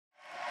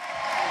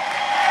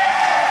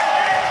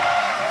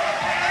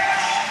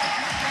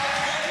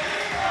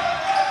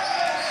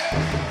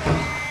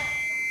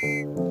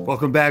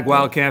Welcome back,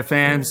 Wildcat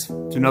fans,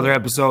 to another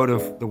episode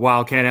of the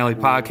Wildcat Alley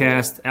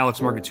podcast. Alex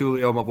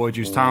Margatulio, my boy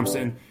Juice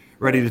Thompson,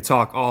 ready to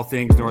talk all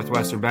things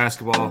Northwestern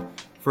basketball.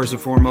 First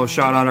and foremost,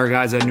 shout out our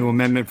guys at New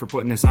Amendment for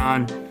putting this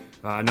on.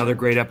 Another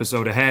great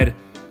episode ahead.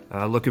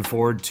 Looking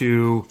forward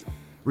to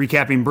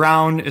recapping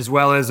Brown as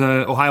well as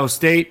Ohio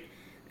State.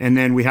 And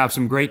then we have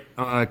some great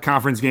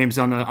conference games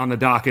on the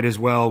docket as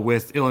well,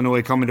 with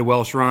Illinois coming to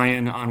Welsh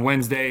Ryan on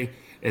Wednesday,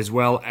 as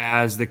well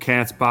as the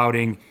Cats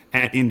bouting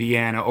at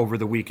Indiana over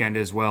the weekend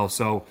as well.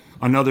 So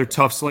another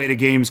tough slate of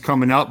games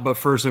coming up. But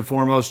first and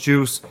foremost,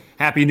 Juice,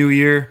 Happy New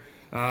Year.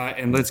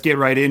 And let's get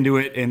right into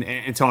it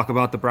and talk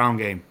about the Brown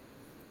game.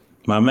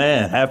 My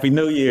man, Happy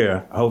New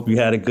Year. I hope you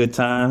had a good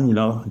time,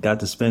 got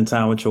to spend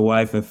time with your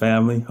wife and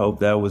family.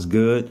 Hope that was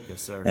good.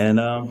 Yes, sir. And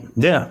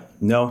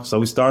so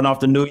we starting off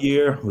the new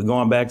year. We're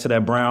going back to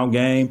that Brown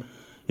game.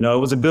 It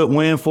was a good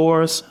win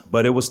for us,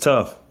 but it was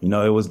tough. It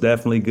was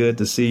definitely good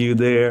to see you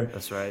there.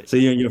 That's right. See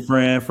you and your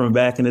friend from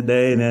back in the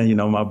day. And then,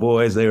 my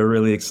boys, they were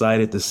really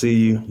excited to see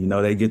you.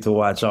 They get to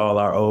watch all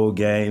our old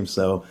games.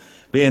 So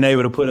being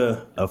able to put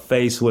a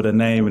face with a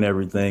name and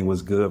everything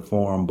was good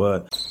for them.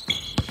 But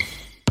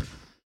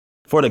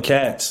for the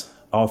Cats,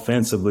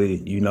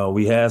 offensively,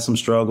 we had some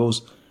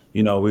struggles.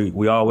 We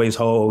always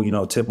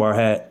tip our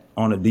hat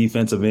on the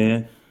defensive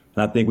end.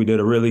 And I think we did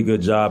a really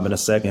good job in the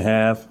second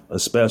half,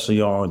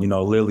 especially on,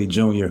 Lilly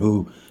Jr.,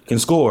 who can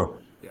score.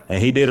 Yeah.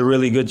 And he did a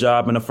really good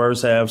job in the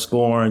first half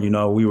scoring.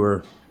 We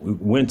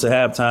went to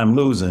halftime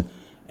losing.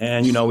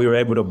 And, we were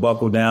able to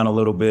buckle down a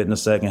little bit in the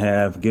second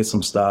half, get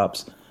some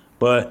stops.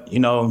 But,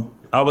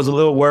 I was a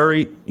little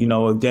worried,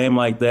 a game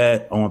like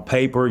that on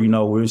paper, we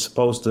were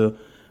supposed to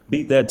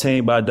beat that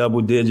team by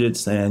double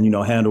digits and,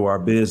 handle our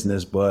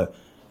business. But,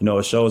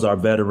 it shows our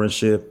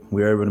veteranship.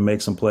 We were able to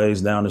make some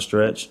plays down the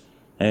stretch.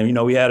 And,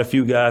 we had a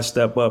few guys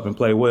step up and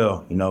play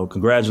well.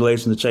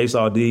 Congratulations to Chase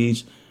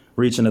Audige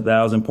reaching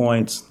 1,000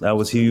 points. That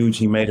was huge.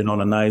 He made it on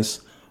a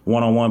nice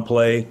one-on-one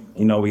play.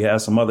 We had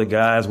some other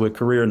guys with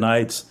career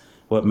nights.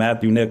 But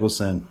Matthew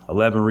Nicholson,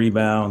 11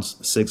 rebounds,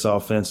 6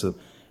 offensive.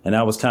 And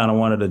that was kind of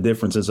one of the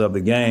differences of the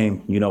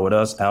game, with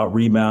us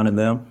out-rebounding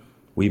them.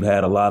 We've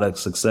had a lot of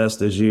success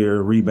this year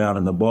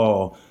rebounding the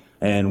ball.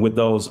 And with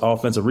those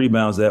offensive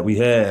rebounds that we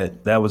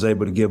had, that was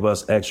able to give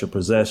us extra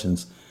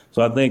possessions.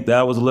 So I think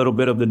that was a little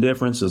bit of the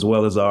difference, as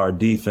well as our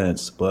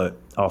defense. But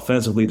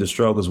offensively, the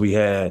struggles we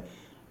had,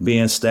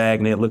 being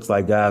stagnant, looks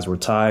like guys were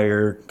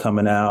tired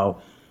coming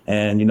out.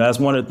 And, that's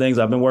one of the things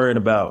I've been worried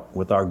about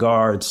with our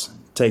guards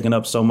taking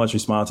up so much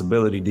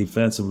responsibility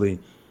defensively,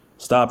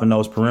 stopping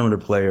those perimeter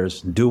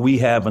players. Do we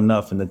have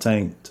enough in the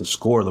tank to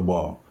score the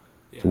ball?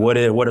 Yeah.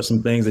 What are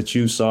some things that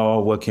you saw?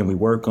 What can we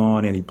work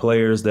on? Any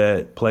players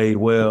that played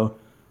well?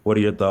 What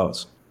are your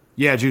thoughts?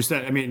 Yeah, Juice,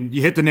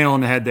 you hit the nail on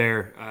the head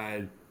there.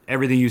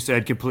 Everything you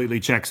said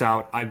completely checks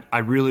out. I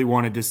really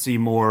wanted to see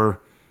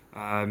more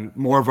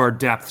of our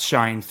depth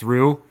shine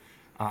through.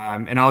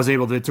 And I was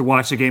able to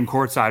watch the game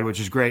courtside,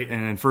 which is great.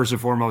 And then first and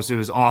foremost, it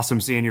was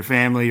awesome seeing your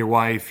family, your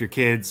wife, your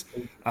kids.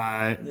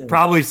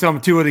 Probably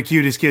two of the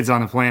cutest kids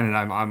on the planet,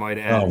 I might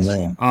add. Oh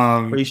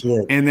man, appreciate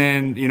it. And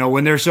then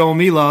when they're showing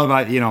me love,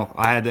 I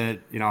had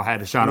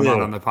to shout them out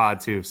on the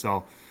pod too.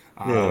 So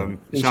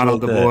shout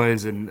out the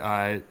boys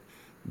and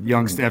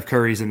young Steph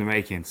Curry's in the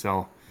making.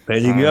 So there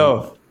you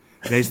go.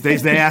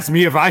 They asked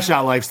me if I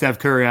shot like Steph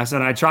Curry. I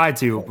said I tried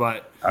to,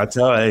 but I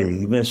tell you,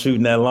 you've been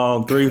shooting that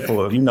long three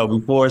for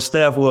before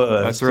Steph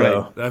was. That's right.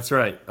 So. That's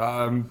right.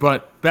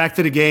 But back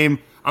to the game,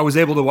 I was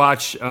able to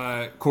watch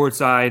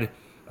courtside,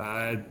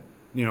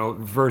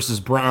 versus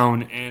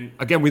Brown, and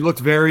again we looked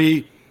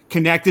very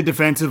connected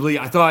defensively.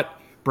 I thought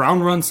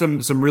Brown runs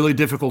some really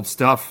difficult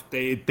stuff.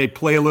 They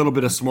play a little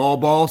bit of small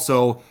ball,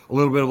 so a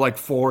little bit of like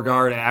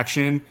 4-guard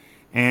action,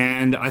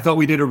 and I thought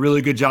we did a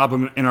really good job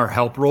in our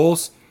help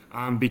roles.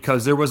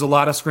 Because there was a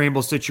lot of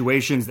scramble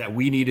situations that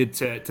we needed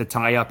to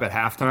tie up at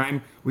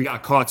halftime. We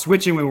got caught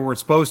switching when we weren't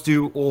supposed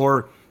to,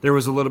 or there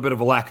was a little bit of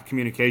a lack of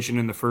communication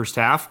in the first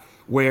half,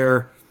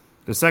 where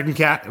the second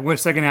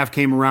half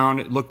came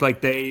around. It looked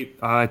like they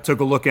took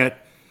a look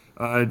at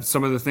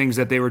some of the things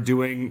that they were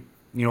doing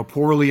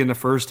poorly in the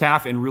first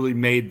half and really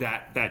made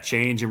that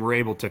change, and were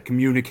able to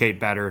communicate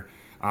better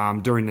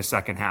during the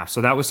second half. So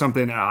that was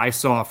something that I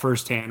saw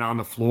firsthand on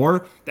the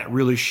floor that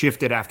really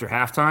shifted after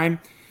halftime.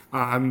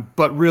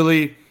 But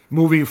really,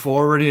 moving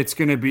forward, it's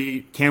going to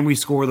be, can we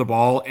score the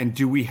ball, and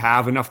do we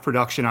have enough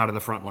production out of the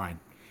front line,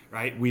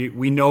 right?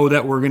 We know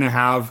that we're going to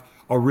have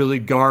a really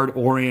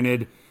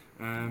guard-oriented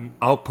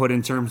output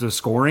in terms of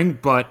scoring,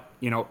 but,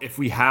 if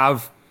we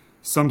have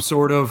some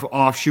sort of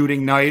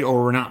off-shooting night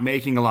or we're not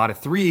making a lot of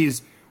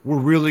threes, we're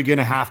really going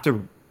to have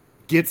to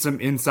get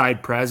some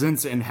inside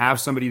presence and have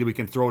somebody that we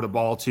can throw the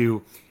ball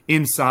to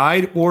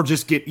inside, or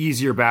just get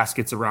easier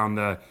baskets around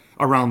the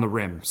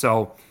rim.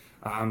 So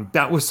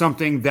that was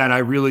something that I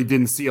really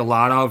didn't see a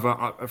lot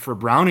of for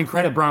Brown, and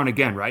credit Brown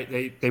again,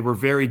 right? They were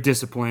very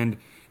disciplined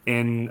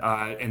in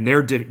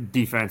their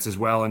defense as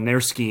well, and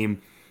their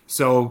scheme.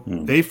 So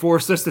they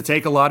forced us to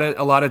take a lot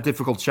of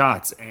difficult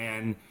shots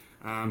and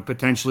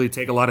potentially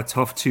take a lot of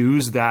tough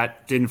twos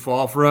that didn't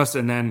fall for us,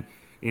 and then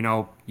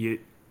you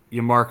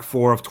mark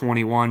 4 of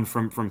 21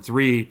 from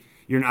three,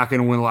 you're not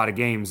going to win a lot of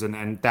games.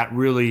 And that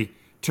really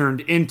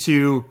turned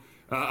into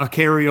a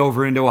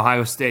carryover into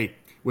Ohio State,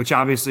 which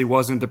obviously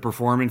wasn't the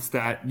performance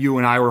that you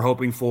and I were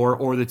hoping for,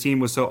 or the team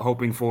was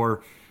hoping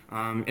for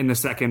in the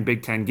second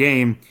Big Ten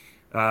game.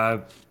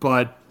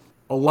 But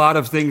a lot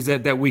of things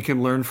that we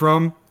can learn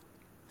from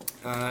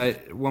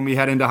when we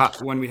head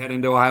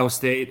into Ohio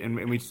State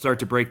and we start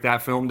to break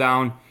that film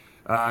down.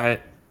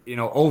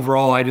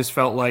 Overall, I just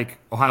felt like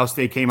Ohio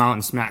State came out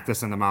and smacked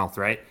us in the mouth,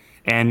 right?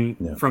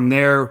 And from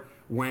there,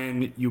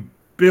 when you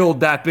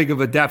build that big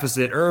of a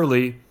deficit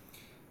early,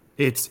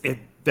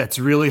 that's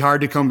really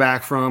hard to come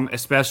back from,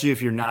 especially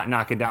if you're not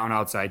knocking down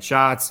outside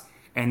shots.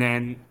 And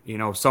then,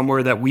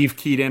 somewhere that we've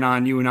keyed in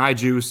on, you and I,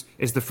 Juice,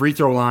 is the free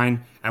throw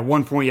line. At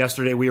one point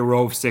yesterday, we were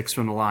 0 of 6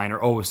 from the line or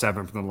 0 of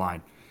 7 from the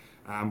line.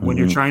 When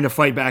you're trying to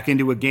fight back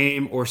into a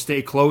game or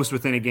stay close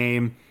within a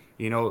game,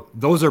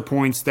 those are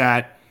points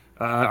that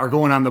are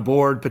going on the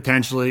board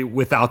potentially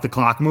without the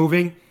clock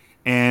moving.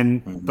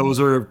 And those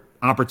are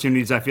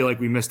opportunities I feel like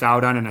we missed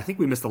out on. And I think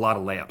we missed a lot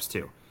of layups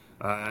too.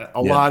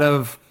 A lot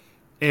of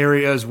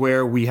areas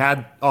where we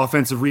had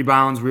offensive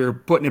rebounds, we were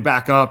putting it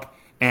back up,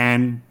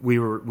 and we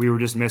were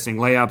just missing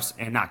layups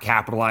and not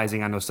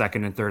capitalizing on those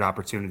second and third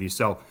opportunities.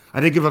 So I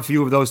think if a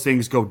few of those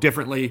things go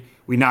differently,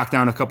 we knock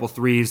down a couple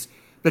threes,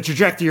 the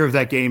trajectory of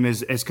that game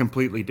is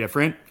completely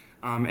different.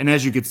 And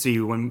as you could see,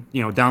 when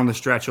down the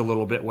stretch a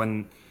little bit,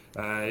 when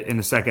in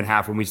the second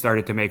half, when we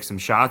started to make some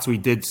shots, we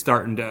did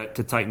starting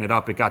to tighten it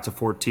up. It got to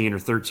 14 or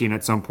 13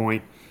 at some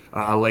point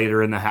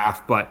later in the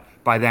half, but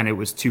by then it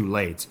was too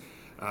late.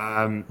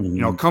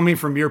 Coming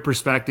from your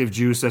perspective,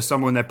 Juice, as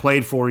someone that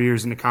played 4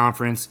 years in the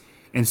conference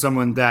and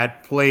someone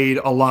that played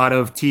a lot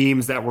of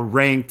teams that were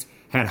ranked,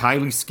 had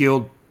highly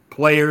skilled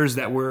players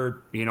that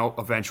were,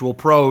 eventual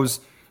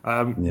pros.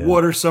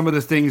 What are some of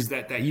the things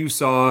that you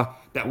saw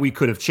that we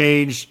could have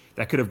changed,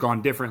 that could have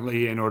gone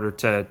differently in order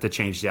to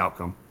change the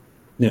outcome?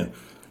 Yeah.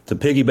 To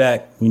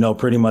piggyback,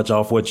 pretty much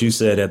off what you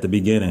said at the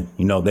beginning,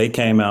 they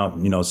came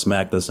out,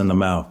 smacked us in the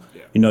mouth.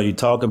 Yeah. You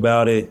talk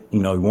about it, you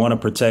want to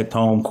protect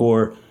home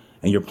court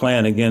and you're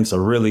playing against a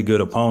really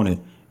good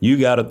opponent. You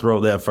got to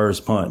throw that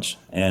first punch.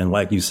 And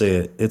like you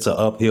said, it's an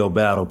uphill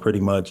battle pretty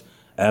much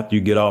after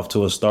you get off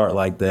to a start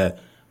like that.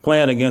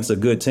 Playing against a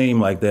good team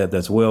like that,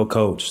 that's well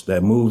coached,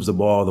 that moves the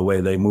ball the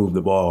way they move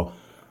the ball.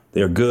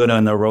 They're good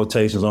on their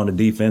rotations on the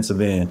defensive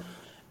end.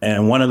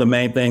 And one of the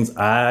main things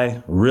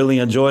I really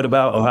enjoyed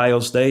about Ohio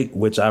State,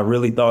 which I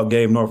really thought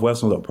gave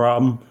Northwestern a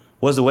problem,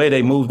 was the way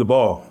they moved the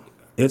ball.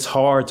 It's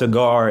hard to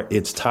guard.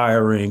 It's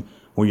tiring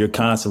when you're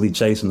constantly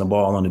chasing the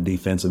ball on the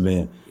defensive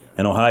end.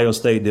 And Ohio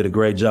State did a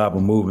great job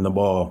of moving the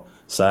ball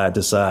side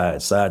to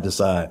side,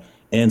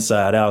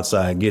 inside,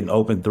 outside, getting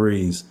open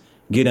threes,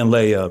 getting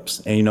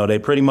layups. And, they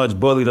pretty much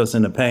bullied us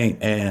in the paint.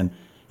 And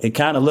it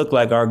kind of looked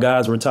like our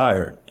guys were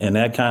tired. And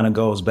that kind of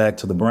goes back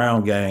to the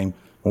Brown game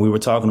when we were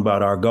talking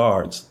about our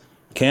guards.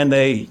 Can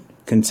they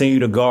continue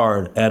to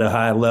guard at a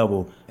high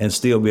level and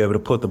still be able to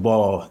put the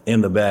ball in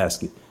the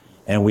basket?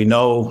 And we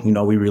know,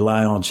 we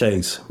rely on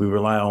Chase. We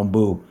rely on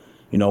Boo.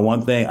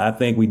 One thing, I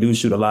think we do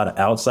shoot a lot of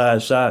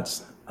outside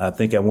shots. I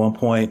think at one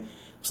point,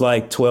 it's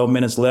like 12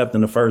 minutes left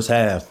in the first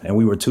half, and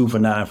we were 2 for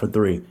 9 for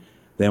 3.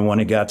 Then when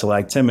it got to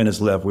like 10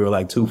 minutes left, we were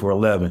like 2 for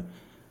 11.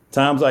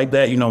 Times like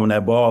that, when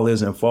that ball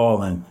isn't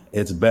falling,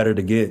 it's better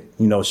to get,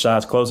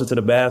 shots closer to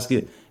the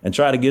basket and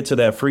try to get to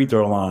that free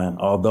throw line.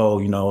 Although,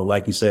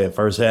 like you said,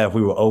 first half,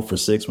 we were 0 for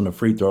 6 from the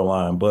free throw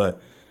line.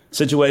 But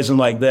situations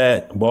like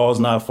that, ball's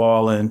not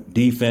falling,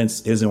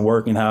 defense isn't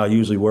working how it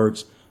usually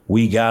works.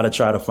 We got to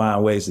try to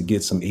find ways to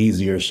get some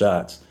easier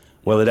shots,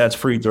 whether that's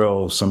free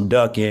throws, some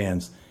duck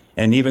ends.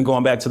 And even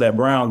going back to that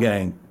Brown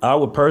game, I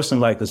would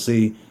personally like to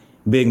see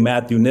big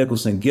Matthew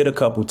Nicholson get a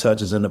couple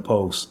touches in the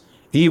post.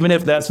 Even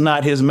if that's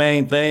not his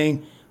main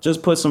thing,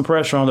 just put some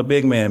pressure on the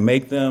big man.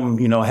 Make them,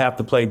 have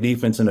to play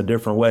defense in a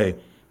different way.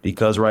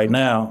 Because right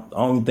now, the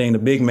only thing the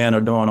big men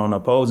are doing on the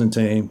opposing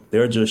team,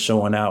 they're just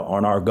showing out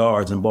on our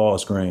guards and ball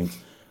screens.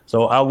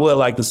 So I would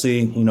like to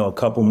see, a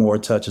couple more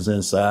touches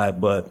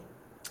inside. But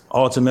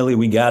ultimately,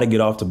 we got to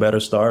get off to better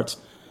starts.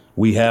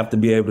 We have to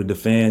be able to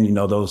defend,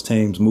 those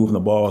teams moving the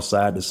ball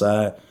side to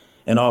side.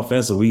 And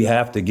offensively, we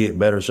have to get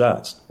better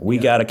shots. We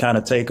got to kind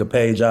of take a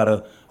page out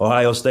of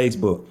Ohio State's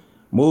book.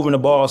 Moving the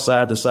ball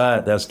side to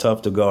side, that's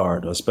tough to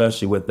guard,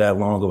 especially with that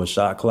long of a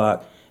shot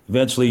clock.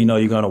 Eventually,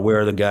 you're going to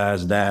wear the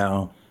guys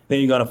down. Then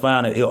you're going to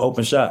find an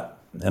open shot.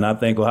 And I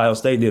think Ohio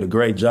State did a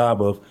great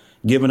job of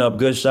giving up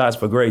good shots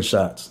for great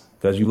shots.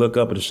 Because you look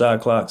up at the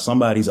shot clock,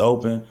 somebody's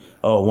open.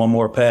 Oh, one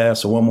more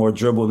pass or one more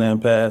dribble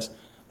then pass.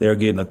 They're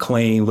getting a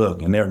clean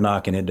look, and they're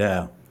knocking it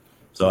down.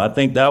 So I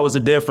think that was the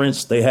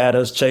difference. They had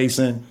us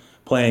chasing,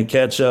 playing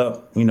catch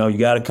up. You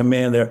got to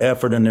commend their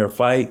effort and their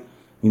fight,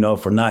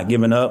 for not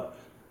giving up.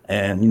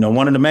 And,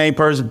 one of the main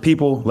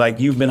people like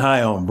you've been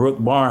high on, Brooke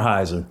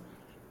Barnhizer,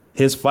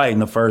 his fight in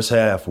the first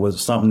half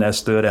was something that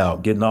stood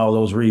out, getting all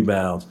those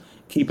rebounds,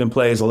 keeping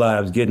plays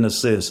alive, getting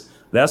assists.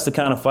 That's the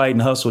kind of fight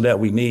and hustle that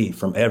we need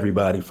from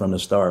everybody from the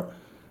start.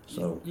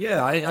 So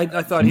yeah,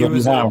 I thought he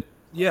was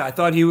Yeah, I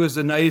thought he was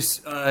a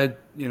nice, a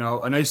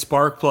nice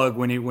spark plug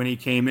when he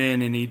came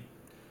in, and he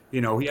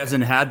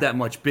hasn't had that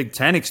much Big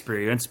Ten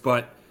experience,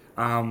 but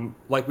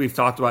like we've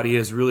talked about, he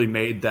has really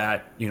made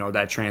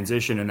that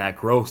transition and that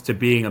growth to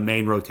being a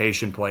main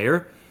rotation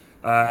player.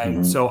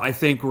 So I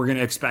think we're going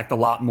to expect a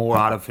lot more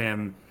out of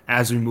him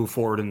as we move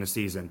forward in the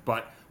season.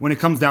 But when it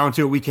comes down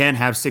to it, we can't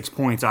have 6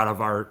 points out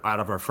of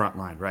our front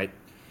line, right?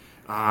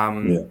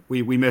 Yeah.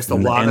 We missed a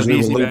And the lot of injury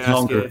with easy Luke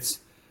Hunger. baskets.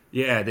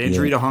 Yeah, the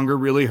injury Yeah. to Hunger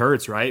really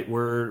hurts, right?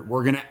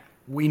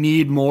 We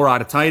need more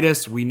out of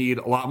Titus. We need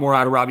a lot more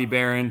out of Robbie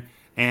Barron,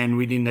 and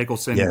we need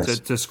Nicholson to, Yes.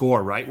 to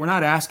score, right? We're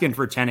not asking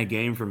for 10 a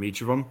game from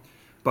each of them,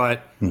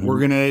 but Mm-hmm.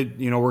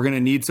 we're gonna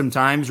need some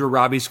times where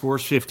Robbie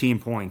scores 15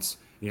 points,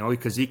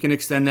 because he can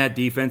extend that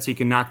defense, he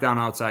can knock down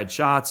outside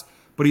shots,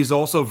 but he's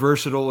also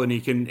versatile and he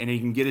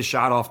can get his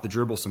shot off the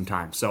dribble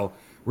sometimes. So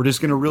we're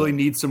just gonna really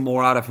need some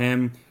more out of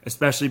him,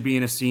 especially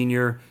being a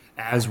senior,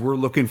 as we're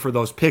looking for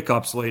those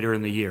pickups later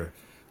in the year.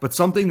 But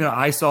something that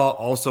I saw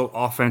also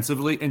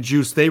offensively, and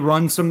Juice,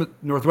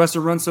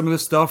 Northwestern runs some of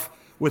this stuff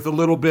with a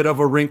little bit of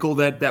a wrinkle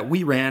that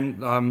we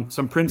ran,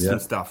 some Princeton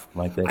Yeah. stuff.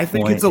 Like that I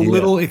think point, it's a yeah.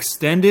 little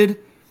extended.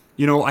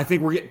 I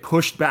think we're getting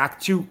pushed back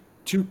too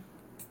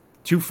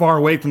far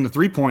away from the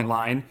 3 point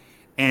line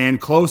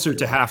and closer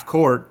to half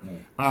court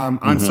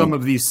on some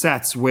of these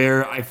sets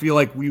where I feel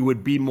like we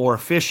would be more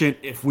efficient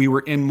if we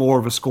were in more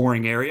of a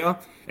scoring area,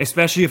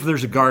 especially if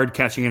there's a guard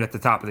catching it at the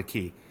top of the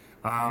key.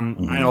 I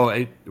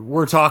know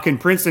we're talking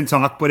Princeton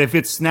talk, but if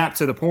it's snapped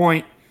to the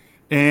point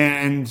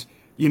and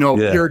Yeah.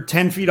 you're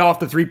 10 feet off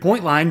the 3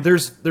 point line,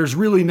 there's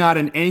really not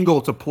an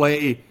angle to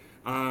play,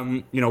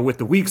 with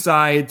the weak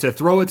side to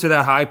throw it to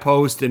that high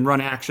post and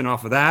run action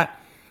off of that.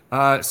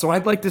 So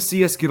I'd like to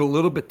see us get a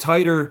little bit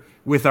tighter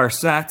with our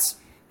sets,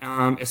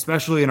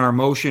 especially in our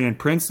motion and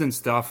Princeton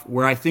stuff,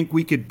 where I think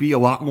we could be a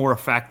lot more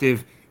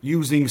effective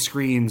using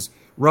screens,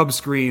 rub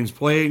screens,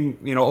 playing,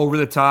 over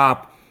the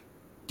top,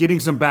 getting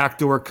some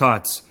backdoor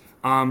cuts,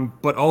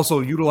 but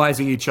also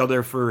utilizing each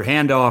other for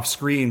handoff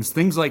screens,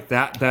 things like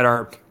that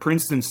are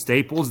Princeton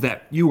staples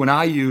that you and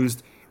I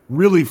used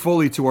really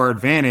fully to our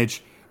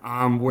advantage,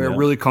 where it Yeah.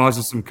 really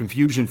causes some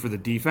confusion for the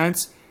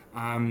defense.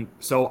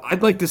 So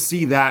I'd like to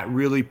see that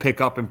really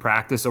pick up in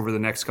practice over the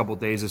next couple of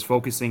days, is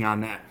focusing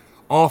on that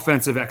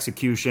offensive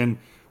execution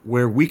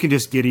where we can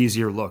just get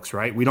easier looks,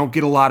 right? We don't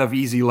get a lot of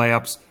easy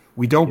layups.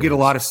 We don't get a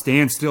lot of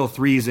standstill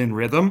threes in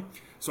rhythm.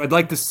 So I'd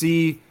like to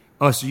see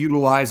us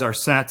utilize our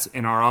sets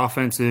and our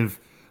offensive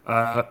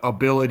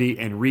ability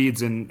and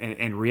reads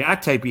and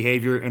react type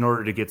behavior in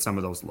order to get some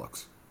of those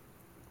looks.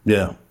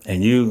 Yeah,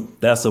 and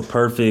that's a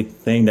perfect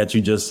thing that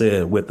you just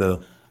said with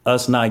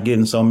us not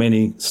getting so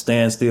many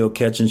standstill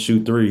catch and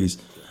shoot threes.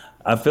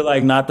 I feel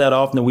like not that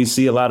often we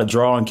see a lot of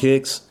drawing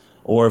kicks,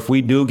 or if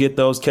we do get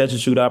those catch and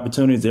shoot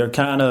opportunities,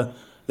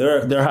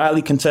 they're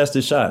highly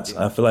contested shots.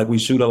 I feel like we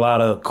shoot a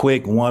lot of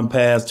quick 1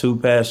 pass, 2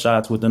 pass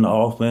shots within the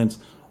offense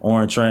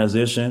or in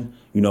transition.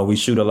 We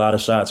shoot a lot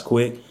of shots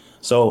quick.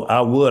 So I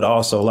would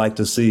also like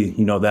to see,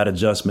 that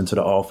adjustment to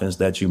the offense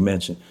that you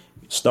mentioned.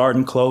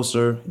 Starting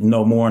closer,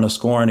 more in a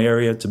scoring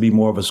area to be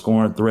more of a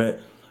scoring threat.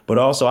 But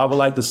also I would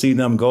like to see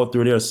them go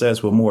through their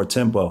sets with more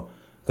tempo.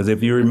 Because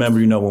if you remember,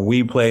 when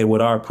we played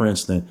with our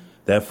Princeton,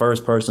 that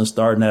first person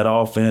starting that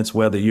offense,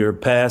 whether you're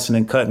passing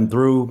and cutting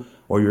through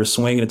or you're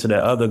swinging it to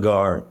that other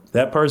guard,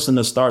 that person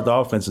to start the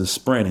offense is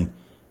sprinting.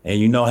 And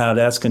you know how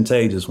that's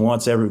contagious.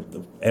 Once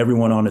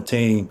everyone on the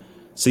team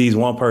sees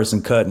one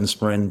person cutting,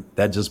 sprinting,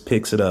 that just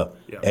picks it up.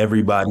 Yeah.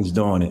 Everybody's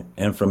doing it.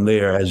 And from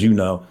there, as you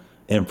know,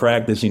 in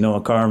practice,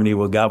 in Carmody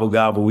with gobble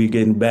gobble, we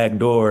getting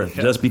backdoor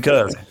just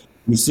because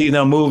we see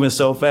them moving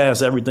so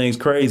fast, everything's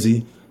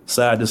crazy,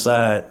 side to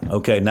side.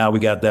 Okay, now we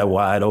got that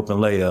wide open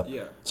layup.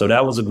 Yeah. So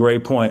that was a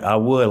great point. I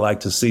would like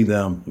to see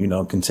them,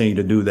 continue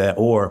to do that,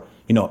 or,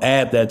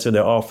 add that to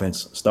their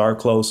offense. Start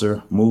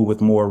closer, move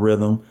with more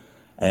rhythm.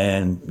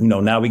 And,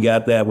 now we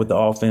got that with the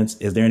offense.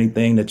 Is there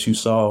anything that you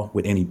saw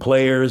with any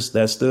players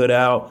that stood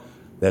out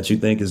that you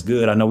think is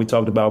good? I know we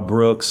talked about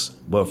Brooks,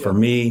 but for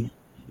me,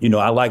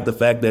 I like the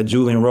fact that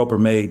Julian Roper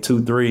made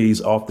 2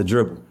 threes off the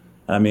dribble.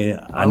 I mean,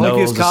 I know like it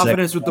his was the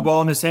confidence second- with the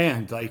ball in his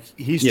hand. Like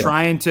he's Yeah.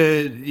 trying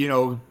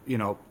to,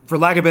 for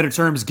lack of better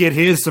terms, get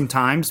his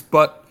sometimes,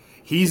 but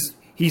he's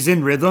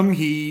in rhythm.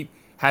 He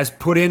has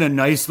put in a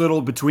nice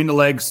little between the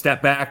legs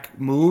step back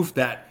move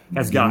that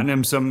has gotten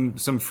him some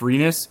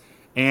freeness,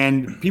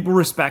 and people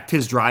respect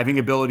his driving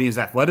ability, his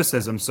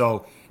athleticism.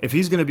 So if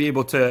he's going to be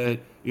able to,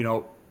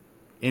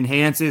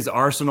 enhance his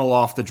arsenal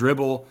off the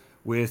dribble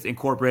with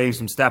incorporating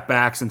some step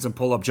backs and some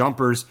pull up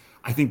jumpers,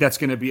 I think that's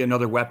going to be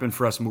another weapon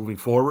for us moving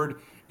forward.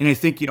 And I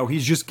think,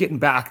 he's just getting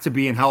back to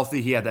being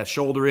healthy. He had that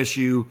shoulder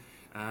issue.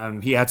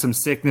 He had some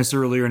sickness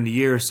earlier in the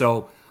year.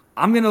 So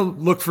I'm going to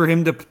look for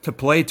him to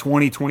play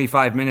 20,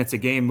 25 minutes a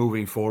game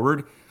moving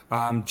forward,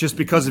 just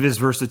because of his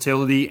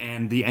versatility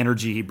and the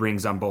energy he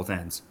brings on both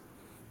ends.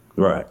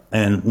 Right.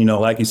 And,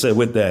 like you said,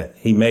 with that,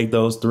 he made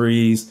those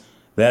threes.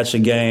 That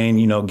should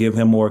gain, give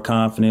him more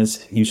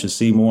confidence. You should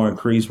see more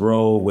increased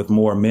role with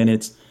more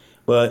minutes.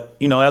 But,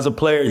 as a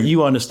player,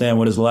 you understand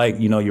what it's like.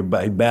 You're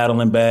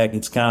battling back.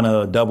 It's kind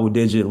of a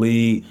double-digit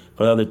lead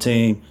for the other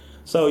team.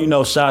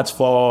 So, shots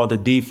fall. The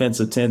defense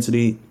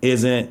intensity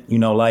isn't,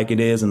 like it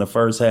is in the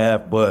first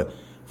half. But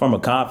from a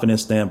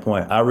confidence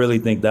standpoint, I really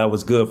think that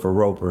was good for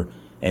Roper.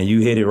 And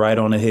you hit it right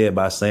on the head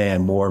by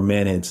saying more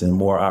minutes and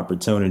more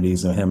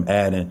opportunities and him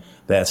adding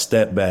that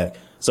step back.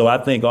 So I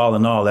think all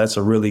in all, that's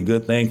a really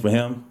good thing for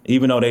him,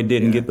 even though they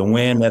didn't get the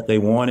win that they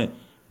wanted.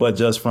 But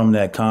just from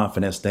that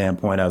confidence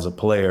standpoint as a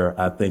player,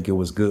 I think it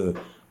was good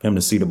for him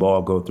to see the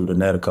ball go through the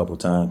net a couple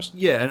times.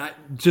 Yeah,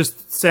 and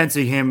just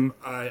sensing him,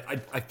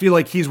 I feel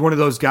like he's one of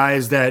those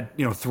guys that,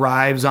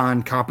 thrives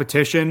on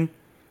competition,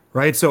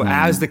 right? So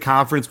as the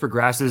conference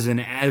progresses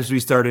and as we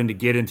start to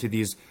get into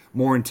these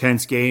more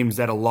intense games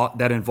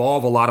that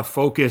involve a lot of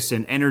focus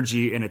and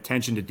energy and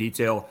attention to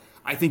detail,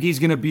 I think he's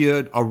going to be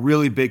a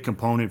really big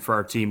component for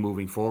our team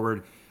moving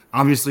forward.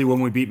 Obviously,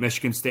 when we beat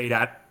Michigan State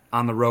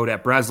on the road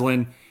at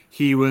Breslin,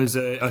 he was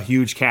a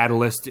huge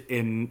catalyst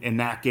in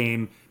that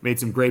game, made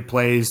some great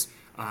plays,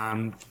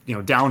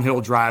 downhill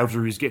drives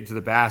where he's getting to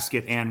the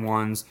basket and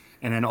ones,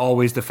 and then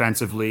always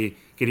defensively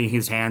getting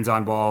his hands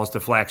on balls,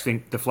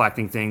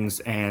 deflecting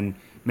things, and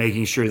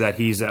making sure that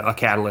he's a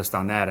catalyst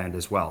on that end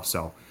as well.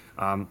 So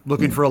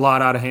looking for a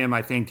lot out of him.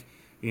 I think,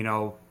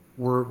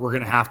 we're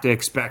going to have to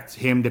expect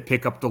him to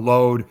pick up the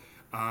load,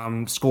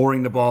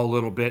 scoring the ball a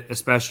little bit,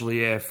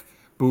 especially if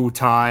Boo,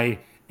 Ty,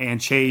 and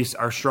Chase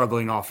are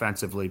struggling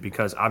offensively,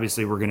 because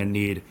obviously we're going to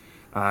need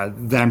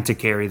them to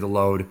carry the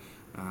load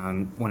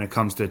when it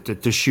comes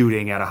to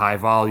shooting at a high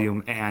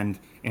volume and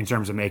in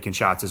terms of making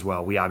shots as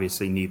well. We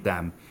obviously need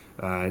them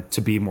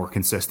to be more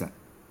consistent.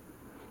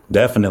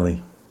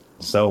 Definitely.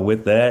 So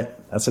with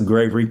that, that's a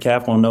great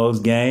recap on those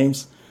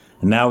games.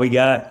 And now we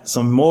got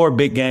some more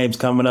big games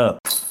coming up.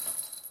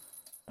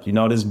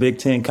 This Big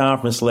Ten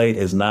conference slate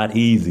is not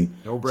easy.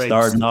 No breaks.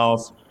 Starting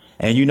off,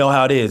 and you know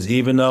how it is.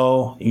 Even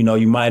though,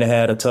 you might have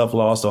had a tough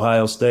loss to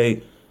Ohio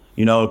State,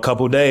 a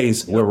couple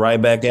days, we're right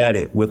back at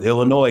it with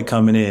Illinois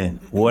coming in.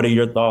 What are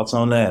your thoughts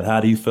on that? How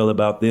do you feel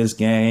about this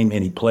game?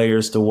 Any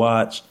players to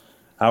watch?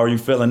 How are you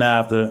feeling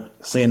after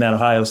seeing that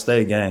Ohio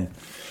State game?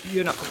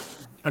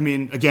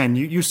 Again,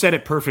 you said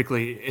it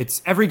perfectly.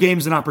 It's every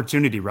game's an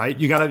opportunity, right?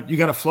 You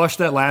gotta flush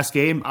that last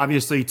game.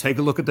 Obviously, take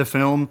a look at the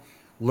film,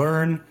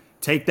 learn,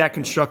 take that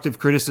constructive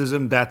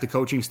criticism that the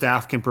coaching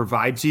staff can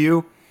provide to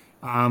you.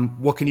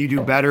 What can you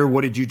do better?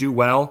 What did you do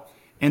well?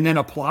 And then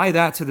apply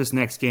that to this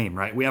next game,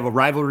 right? We have a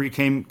rivalry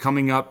game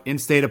coming up,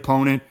 in-state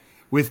opponent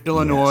with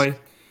Illinois, yes.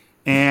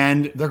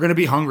 And they're going to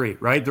be hungry,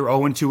 right? They're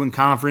 0-2 in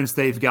conference.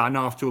 They've gotten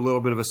off to a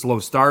little bit of a slow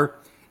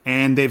start,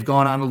 and they've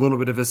gone on a little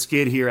bit of a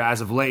skid here as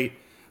of late,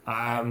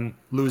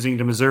 losing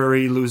to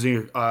Missouri,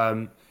 losing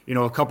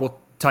a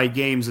couple tight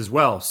games as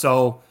well.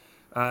 So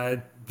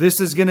this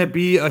is going to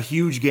be a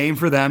huge game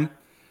for them.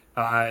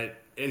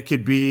 It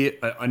could be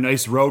a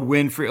nice road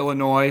win for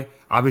Illinois.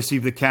 Obviously,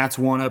 the Cats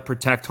want to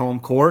protect home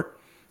court,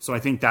 so I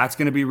think that's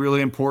going to be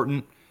really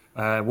important.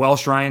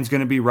 Welsh Ryan's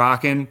going to be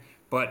rocking,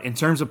 but in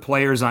terms of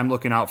players I'm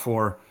looking out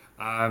for,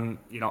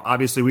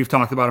 obviously we've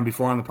talked about him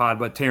before on the pod,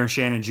 but Terrence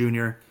Shannon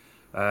Jr.,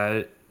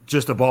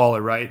 just a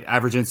baller, right?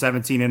 Averaging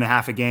 17 and a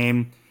half a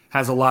game,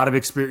 has a lot of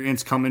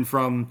experience coming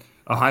from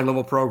a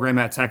high-level program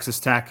at Texas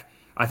Tech.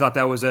 I thought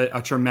that was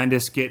a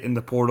tremendous get in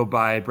the portal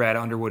by Brad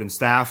Underwood and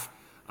staff,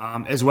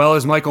 as well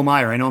as Michael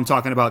Meyer. I know I'm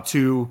talking about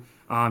two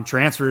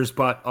transfers,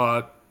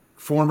 but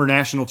former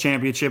national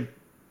championship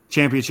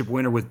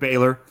winner with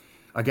Baylor,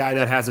 a guy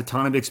that has a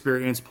ton of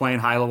experience playing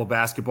high-level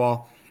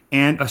basketball,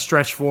 and a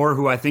stretch four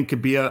who I think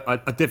could be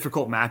a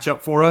difficult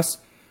matchup for us.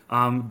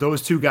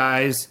 Those two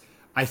guys,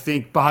 I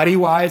think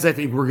body-wise, I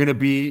think we're going to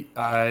be,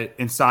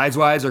 and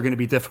size-wise, are going to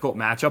be difficult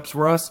matchups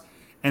for us.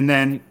 And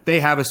then they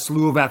have a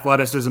slew of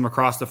athleticism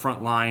across the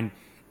front line,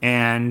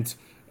 and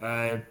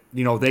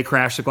they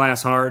crash the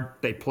glass hard.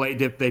 They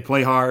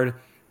play hard,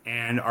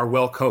 and are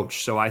well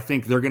coached. So I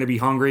think they're going to be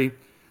hungry.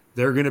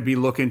 They're going to be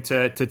looking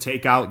to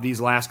take out these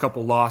last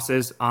couple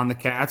losses on the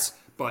Cats.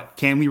 But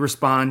can we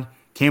respond?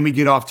 Can we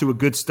get off to a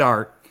good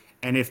start?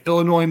 And if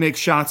Illinois makes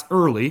shots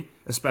early,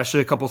 especially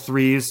a couple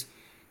threes,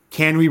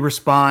 can we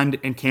respond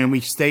and can we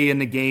stay in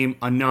the game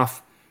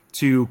enough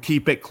to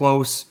keep it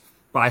close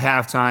by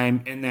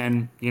halftime? And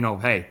then,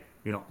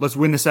 let's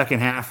win the second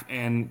half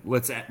and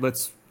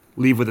let's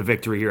leave with a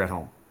victory here at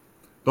home.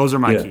 Those are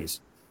my keys.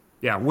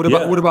 Yeah. What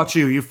about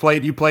you? You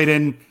played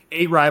in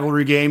 8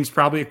 rivalry games,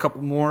 probably a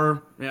couple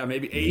more. Yeah,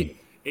 maybe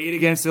 8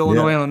 against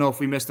Illinois. Yeah. I don't know if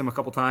we missed them a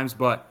couple times,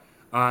 but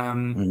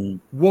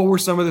what were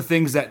some of the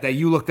things that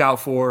you looked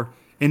out for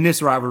in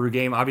this rivalry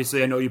game?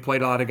 Obviously, I know you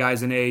played a lot of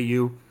guys in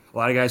AAU, a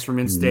lot of guys from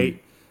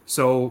in-state.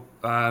 So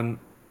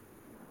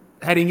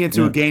heading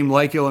into a game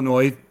like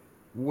Illinois,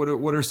 what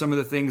are some of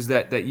the things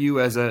that you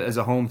as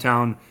a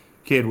hometown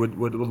kid would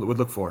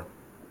look for?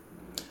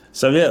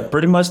 So,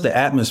 pretty much the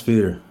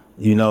atmosphere.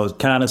 It's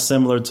kind of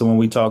similar to when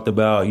we talked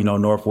about,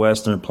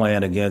 Northwestern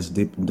playing against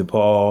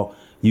DePaul,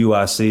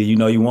 UIC.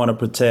 You want to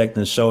protect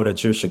and show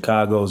that you're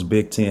Chicago's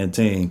Big Ten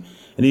team.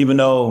 And even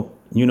though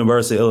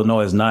University of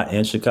Illinois is not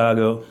in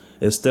Chicago,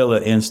 is still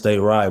an in-state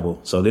rival.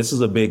 So this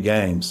is a big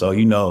game. So,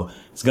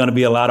 it's going to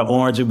be a lot of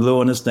orange and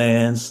blue in the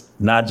stands,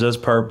 not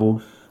just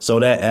purple. So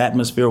that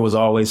atmosphere was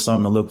always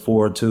something to look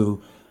forward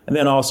to. And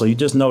then also, you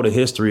just know the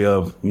history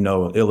of,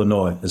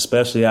 Illinois,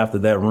 especially after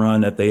that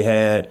run that they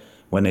had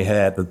when they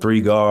had the three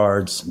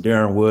guards,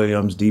 Darren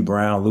Williams, D.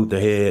 Brown, Luther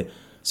Head.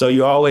 So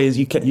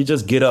you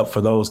just get up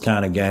for those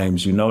kind of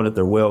games. You know that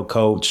they're well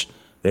coached.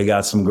 They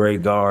got some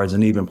great guards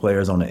and even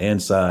players on the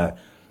inside.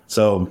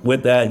 So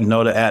with that,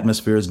 the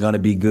atmosphere is going to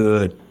be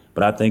good.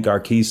 But I think our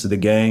keys to the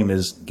game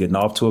is getting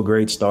off to a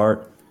great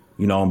start,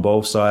 on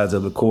both sides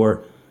of the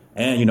court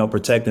and,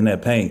 protecting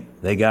that paint.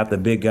 They got the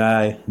big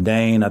guy,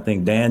 Dane, I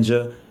think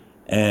Danja.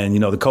 And,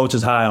 the coach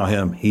is high on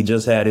him. He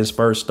just had his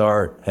first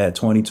start, had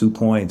 22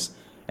 points.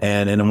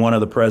 And in one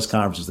of the press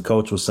conferences, the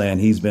coach was saying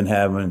he's been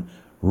having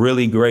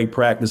really great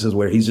practices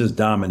where he's just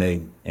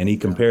dominating. And he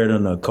compared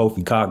him to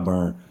Kofi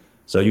Cockburn.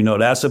 So,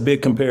 that's a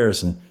big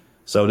comparison.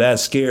 So that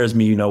scares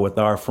me, with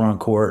our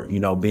front court,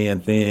 being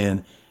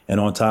thin. And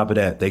on top of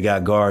that, they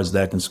got guards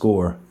that can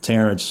score.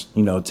 Terrence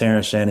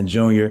Shannon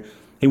Jr.,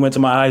 he went to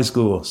my high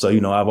school. So,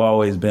 I've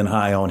always been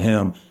high on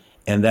him.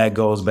 And that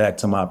goes back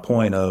to my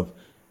point of,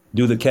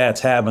 do the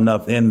Cats have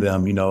enough in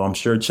them? I'm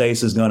sure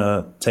Chase is going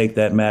to take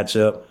that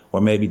matchup, or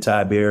maybe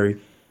Ty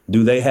Berry.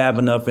 Do they have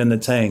enough in the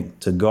tank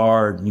to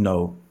guard,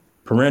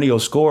 perennial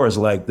scorers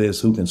like this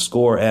who can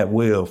score at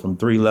will from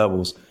three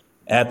levels,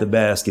 at the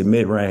basket,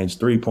 mid-range,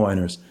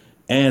 three-pointers,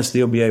 and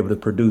still be able to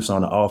produce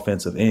on the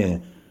offensive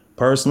end?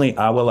 Personally,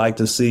 I would like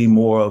to see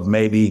more of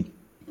maybe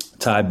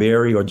Ty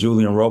Berry or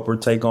Julian Roper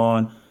take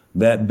on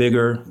that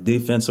bigger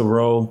defensive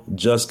role,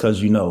 just because,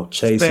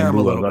 Chase Spare and him a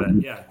Blue little are going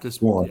bit. to Yeah,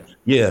 just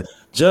yeah.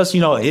 Just,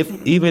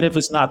 even if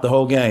it's not the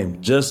whole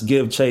game, just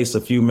give Chase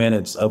a few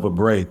minutes of a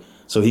break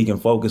so he can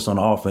focus on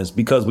offense,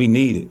 because we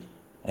need it.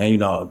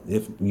 And,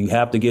 if you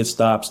have to get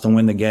stops to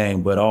win the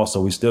game, but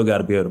also we still got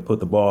to be able to put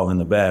the ball in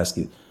the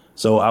basket.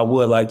 So I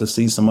would like to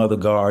see some other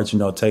guards,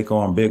 take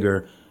on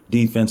bigger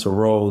defensive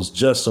roles,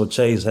 just so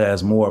Chase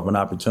has more of an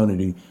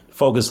opportunity to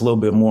focus a little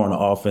bit more on the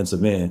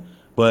offensive end,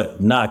 but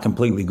not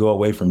completely go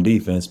away from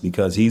defense,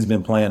 because he's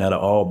been playing at an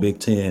all Big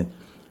Ten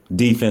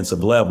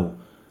defensive level.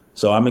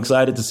 So I'm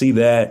excited to see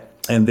that.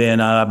 And then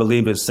I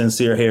believe it's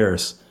Sincere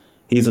Harris.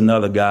 He's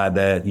another guy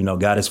that,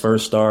 got his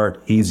first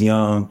start. He's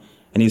young,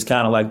 and he's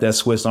kind of like that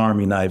Swiss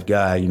Army knife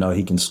guy.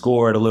 He can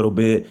score it a little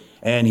bit,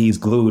 and he's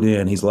glued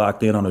in. He's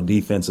locked in on the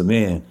defensive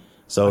end.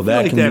 So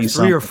that can be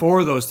three or four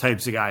of those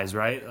types of guys,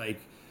 right? Like,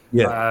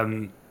 yeah.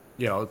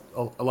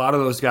 A lot of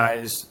those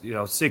guys,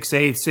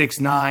 6'8",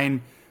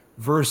 6'9",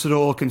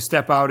 versatile, can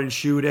step out and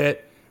shoot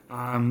it,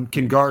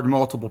 can guard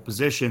multiple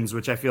positions,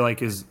 which I feel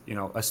like is,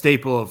 a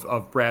staple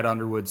of Brad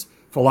Underwood's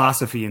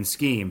philosophy and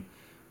scheme.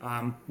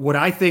 What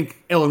I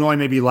think Illinois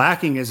may be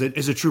lacking is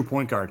a true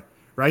point guard,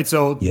 right?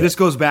 So This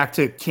goes back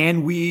to,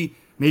 can we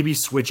maybe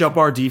switch up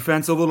our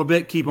defense a little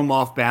bit, keep them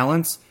off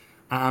balance?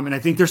 And I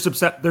think they're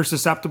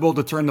susceptible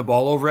to turn the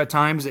ball over at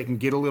times. They can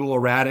get a little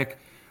erratic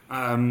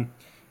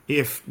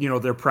if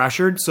they're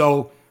pressured.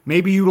 So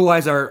maybe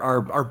utilize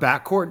our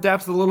backcourt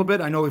depth a little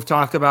bit. I know we've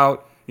talked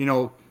about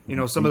some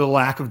of the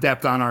lack of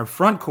depth on our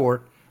front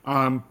court,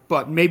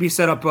 but maybe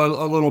set up a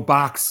little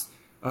box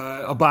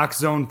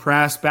zone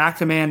press, back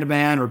to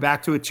man, or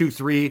back to a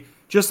 2-3,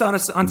 just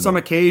on some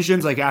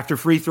occasions, like after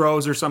free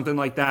throws or something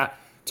like that,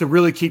 to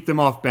really keep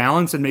them off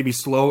balance and maybe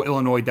slow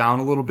Illinois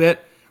down a little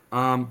bit.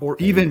 Or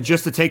even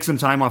just to take some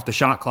time off the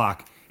shot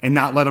clock and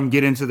not let them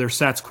get into their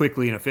sets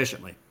quickly and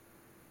efficiently.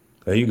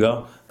 There you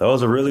go.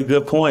 Those are really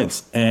good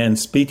points. And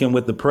speaking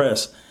with the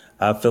press,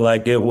 I feel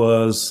like it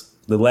was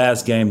the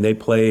last game they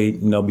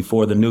played,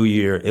 before the new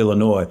year,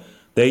 Illinois.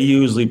 They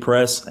usually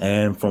press,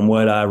 and from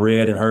what I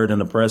read and heard in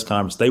the press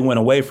conference, they went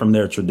away from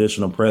their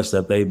traditional press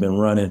that they've been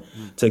running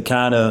to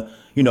kind of,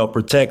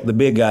 protect the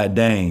big guy,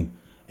 Dane.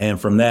 And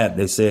from that,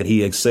 they said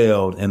he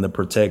excelled in the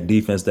protect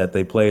defense that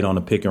they played on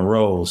the pick and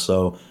roll.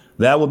 So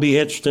that will be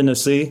interesting to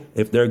see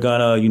if they're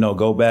going to,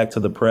 go back to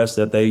the press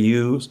that they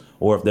use,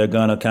 or if they're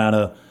going to kind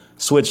of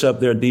switch up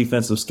their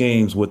defensive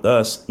schemes with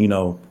us,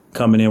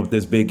 coming in with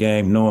this big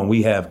game, knowing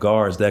we have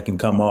guards that can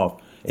come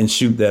off and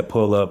shoot that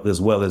pull up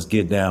as well as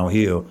get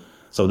downhill.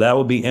 So that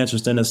will be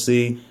interesting to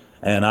see.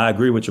 And I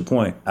agree with your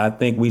point. I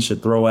think we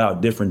should throw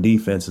out different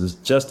defenses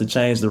just to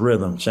change the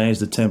rhythm, change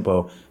the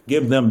tempo,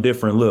 give them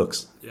different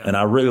looks. Yeah. And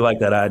I really like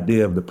that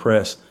idea of the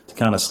press to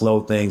kind of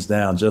slow things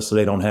down just so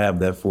they don't have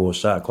that full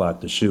shot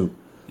clock to shoot.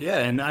 Yeah,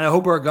 and I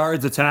hope our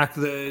guards attack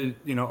the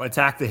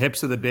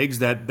hips of the bigs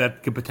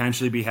that could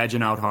potentially be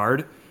hedging out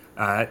hard.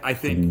 I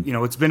think,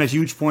 it's been a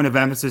huge point of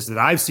emphasis that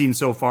I've seen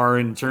so far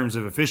in terms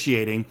of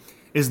officiating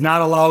is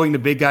not allowing the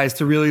big guys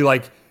to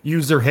really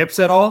use their hips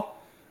at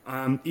all.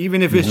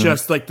 Even if it's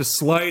just the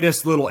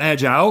slightest little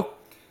edge out,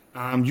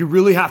 you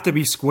really have to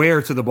be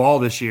square to the ball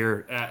this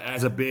year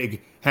as a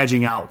big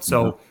hedging out.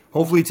 So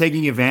hopefully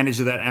taking advantage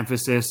of that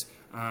emphasis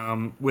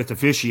with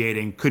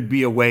officiating could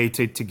be a way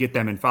to get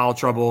them in foul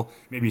trouble,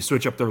 maybe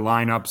switch up their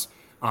lineups,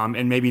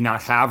 and maybe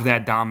not have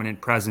that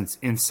dominant presence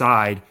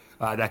inside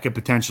that could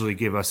potentially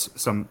give us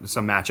some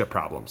matchup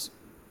problems.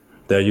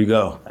 There you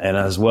go. And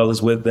as well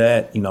as with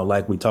that,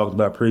 like we talked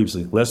about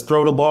previously, let's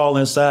throw the ball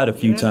inside a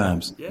few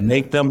times. Yeah.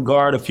 Make them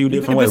guard a few Even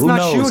different if ways. it's Who not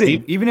knows?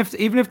 shooting, even if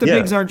the Yeah,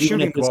 bigs aren't even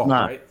shooting if the it's ball,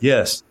 not. right?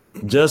 Yes.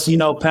 Just,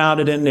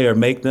 pound it in there.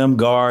 Make them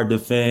guard,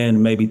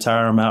 defend, maybe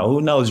tire them out. Who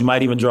knows? You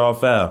might even draw a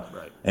foul.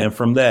 Right. And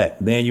from that,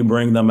 then you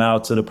bring them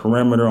out to the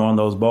perimeter on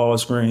those ball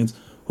screens.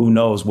 Who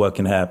knows what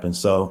can happen?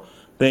 So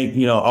I think,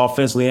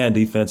 offensively and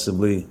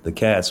defensively, the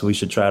Cats, we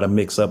should try to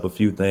mix up a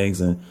few things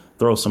and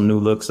throw some new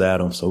looks at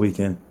them so we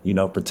can,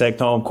 protect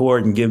home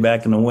court and get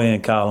back in the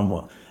win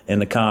column in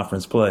the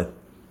conference play.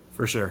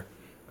 For sure.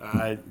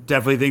 I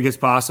definitely think it's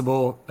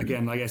possible.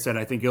 Again, like I said,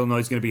 I think Illinois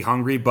is going to be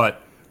hungry,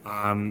 but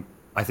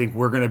I think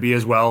we're going to be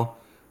as well.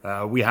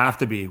 We have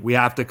to be. We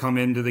have to come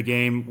into the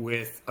game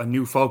with a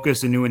new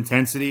focus, a new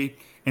intensity,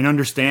 and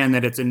understand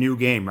that it's a new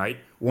game, right?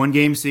 One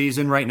game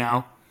season right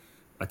now.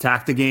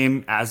 Attack the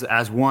game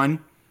as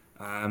one.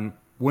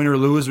 Win or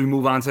lose, we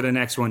move on to the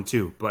next one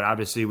too. But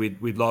obviously,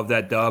 we'd love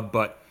that dub.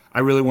 But I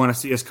really want to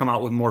see us come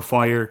out with more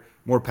fire,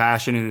 more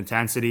passion and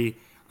intensity,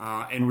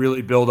 and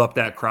really build up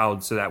that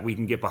crowd so that we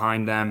can get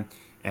behind them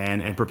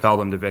and propel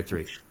them to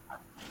victory.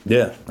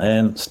 Yeah,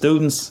 and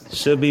students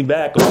should be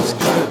back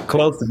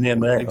close to him,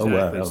 man. Exactly.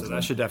 Oh, wow. So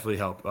that should definitely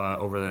help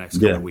over the next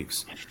couple of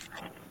weeks.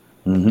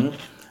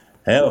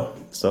 Hell,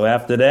 so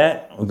after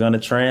that, we're going to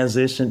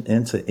transition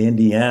into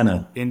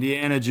Indiana.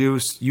 Indiana,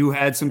 Juice, you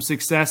had some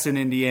success in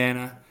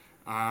Indiana.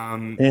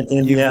 In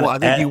Indiana,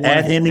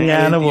 at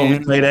Indiana, when we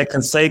played at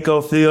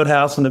Conseco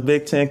Fieldhouse in the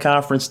Big Ten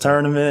Conference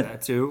Tournament.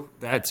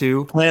 That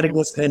too. Playing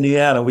against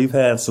Indiana, we've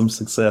had some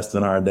success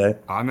in our day.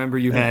 I remember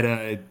you had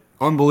an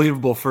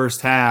unbelievable first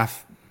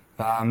half.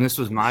 This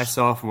was my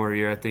sophomore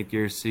year. I think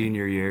your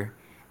senior year.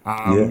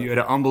 You had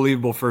an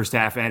unbelievable first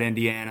half at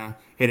Indiana.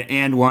 Hit an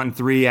and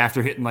 1-3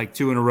 after hitting like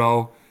 2 in a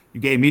row. You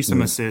gave me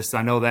some assists.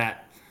 I know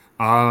that.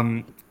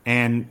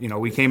 And,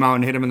 we came out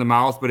and hit him in the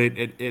mouth, but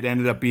it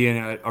ended up being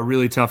a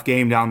really tough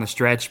game down the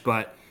stretch.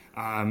 But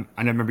I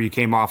remember you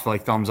came off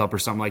like thumbs up or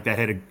something like that,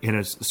 hit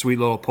a sweet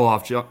little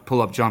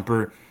pull-up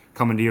jumper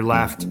coming to your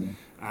left,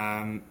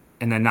 and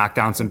then knocked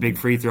down some big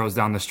free throws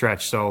down the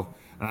stretch. So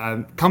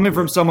coming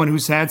from someone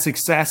who's had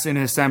success in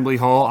Assembly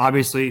Hall,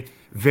 obviously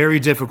very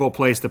difficult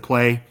place to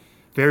play,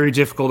 very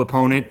difficult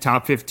opponent,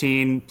 top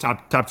 15,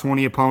 top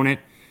 20 opponent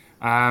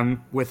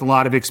with a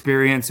lot of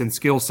experience and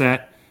skill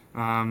set.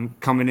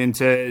 Coming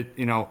into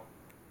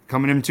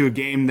a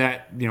game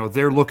that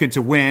they're looking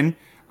to win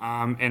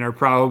and are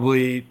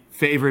probably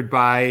favored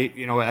by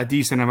a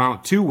decent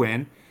amount to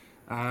win.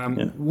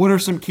 What are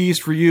some keys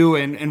for you,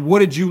 and what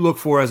did you look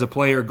for as a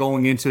player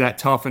going into that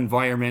tough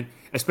environment,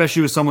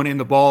 especially with someone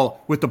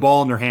with the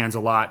ball in their hands a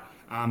lot,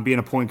 being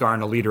a point guard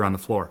and a leader on the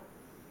floor?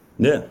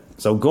 Yeah.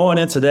 So going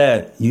into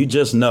that, you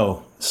just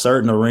know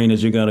certain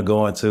arenas you're going to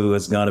go into,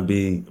 it's going to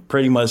be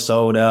pretty much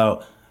sold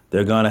out.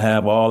 They're going to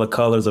have all the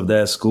colors of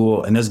that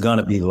school, and it's going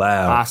to be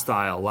loud.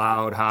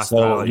 Hostile.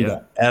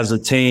 So, as a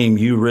team,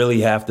 you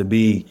really have to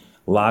be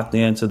locked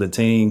into the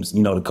team's,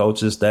 the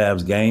coach's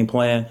staff's game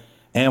plan.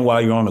 And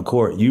while you're on the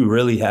court, you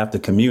really have to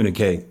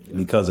communicate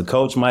because a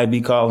coach might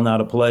be calling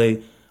out a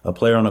play, a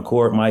player on the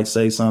court might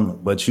say something,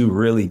 but you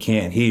really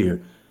can't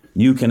hear.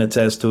 You can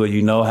attest to it.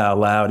 You know how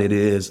loud it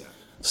is.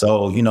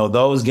 So,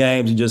 those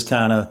games, you just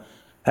kind of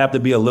have to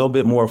be a little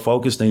bit more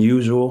focused than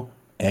usual.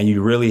 And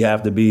you really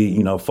have to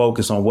be,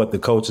 focused on what the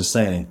coach is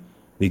saying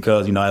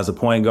because, as a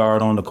point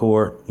guard on the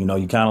court, you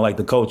kind of like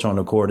the coach on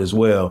the court as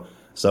well.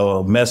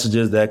 So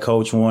messages that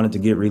coach wanted to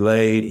get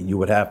relayed, you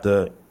would have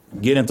to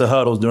get into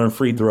huddles during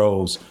free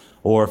throws.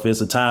 Or if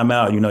it's a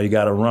timeout, you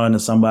got to run to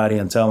somebody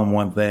and tell them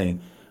one thing.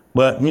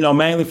 But,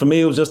 mainly for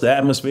me, it was just the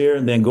atmosphere.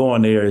 And then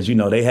going there is,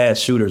 they had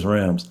shooters'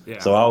 rims. Yeah.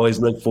 So I always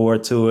look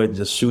forward to it.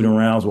 Just shooting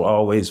rounds were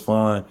always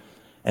fun.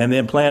 And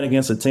then playing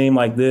against a team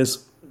like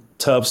this,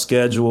 tough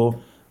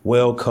schedule,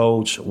 well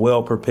coached,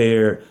 well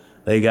prepared.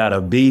 They got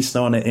a beast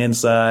on the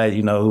inside,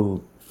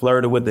 who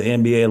flirted with the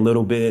NBA a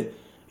little bit.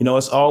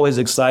 It's always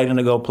exciting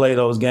to go play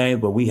those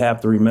games, but we have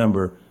to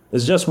remember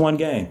it's just one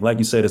game. Like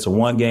you said, it's a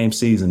 1-game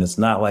season. It's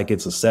not like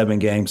it's a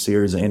 7-game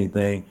series or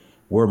anything.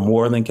 We're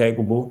more than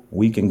capable.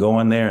 We can go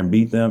in there and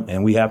beat them,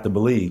 and we have to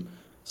believe.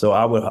 So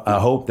I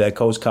hope that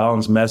Coach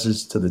Collins'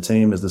 message to the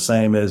team is the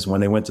same as when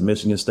they went to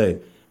Michigan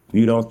State. If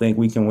you don't think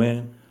we can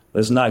win,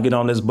 let's not get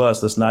on this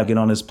bus. Let's not get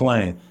on this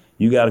plane.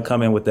 You got to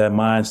come in with that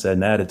mindset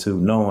and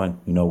attitude, knowing,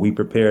 we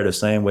prepare the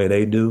same way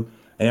they do,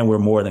 and we're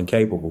more than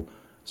capable.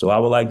 So I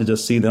would like to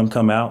just see them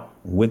come out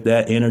with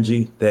that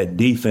energy, that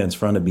defense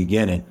from the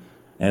beginning.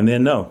 And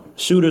then,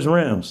 shooters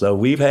rim. So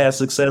we've had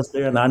success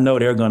there, and I know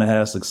they're going to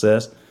have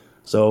success.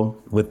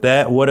 So with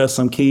that, what are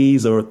some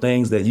keys or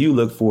things that you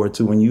look forward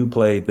to when you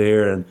played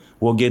there? And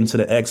we'll get into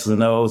the X's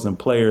and O's and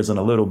players in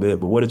a little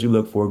bit, but what did you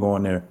look for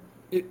going there?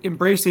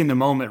 Embracing the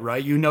moment,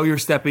 right? You're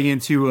stepping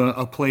into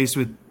a place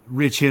with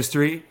rich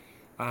history.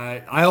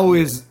 I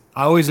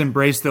always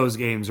embrace those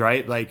games,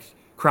 right? Like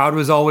crowd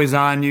was always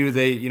on you.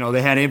 They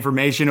had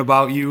information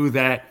about you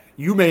that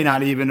you may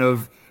not even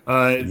have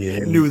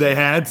knew they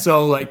had.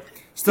 So like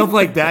stuff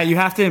like that, you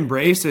have to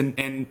embrace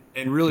and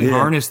really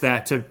harness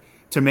that to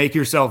to make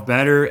yourself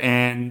better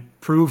and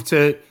prove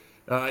to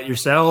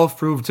yourself,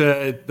 prove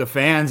to the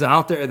fans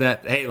out there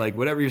that, hey, like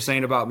whatever you're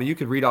saying about me, you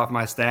could read off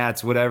my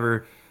stats,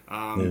 whatever.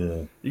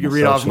 You can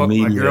read off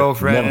my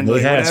girlfriend,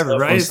 like whatever,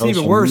 right? It's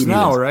even worse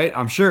now, right?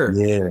 I'm sure.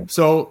 Yeah.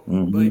 So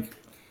like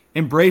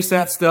embrace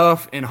that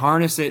stuff and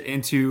harness it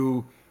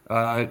into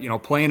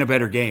playing a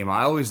better game.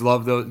 I always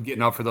loved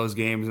getting up for those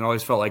games and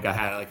always felt like I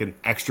had like an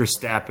extra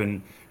step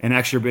and an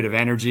extra bit of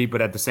energy,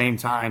 but at the same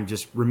time,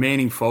 just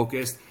remaining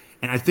focused.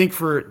 And I think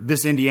for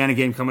this Indiana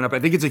game coming up, I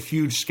think it's a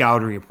huge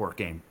scouting report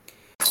game.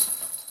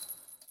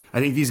 I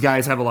think these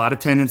guys have a lot of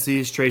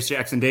tendencies. Trayce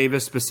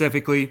Jackson-Davis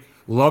specifically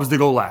loves to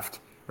go left,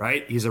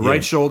 right? He's a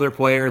right shoulder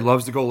player,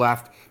 loves to go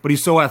left, but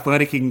he's so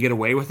athletic he can get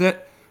away with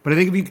it. But I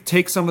think if you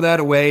take some of that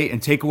away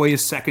and take away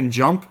his second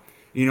jump,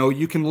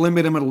 you can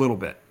limit him a little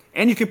bit.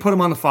 And you can put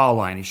him on the foul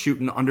line. He's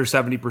shooting under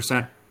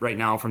 70% right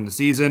now from the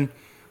season.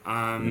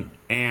 And,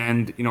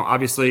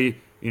 obviously,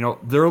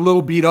 they're a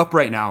little beat up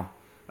right now.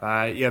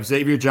 You have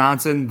Xavier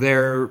Johnson,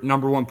 their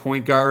number one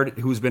point guard,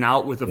 who's been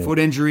out with a foot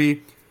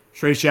injury.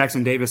 Trayce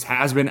Jackson-Davis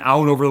has been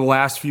out over the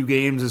last few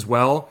games as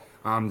well.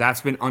 That's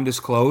been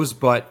undisclosed,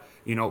 but,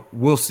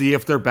 we'll see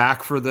if they're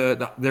back for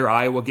their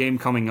Iowa game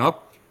coming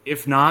up.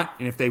 If not,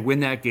 and if they win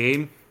that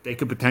game, they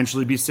could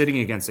potentially be sitting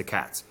against the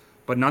Cats.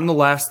 But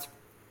nonetheless,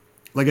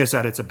 like I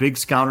said, it's a big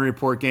scouting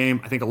report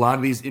game. I think a lot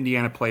of these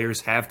Indiana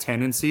players have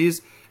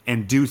tendencies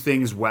and do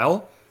things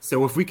well.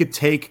 So if we could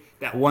take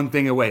that one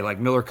thing away, like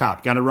Miller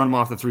Kopp, got to run him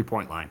off the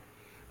three-point line.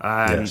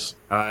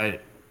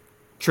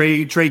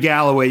 Trey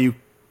Galloway, you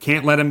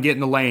can't let him get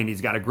in the lane.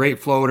 He's got a great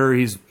floater.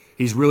 He's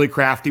really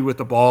crafty with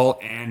the ball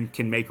and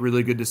can make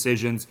really good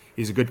decisions.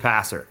 He's a good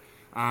passer.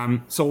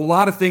 So a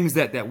lot of things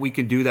that we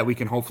can do that we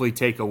can hopefully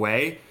take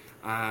away,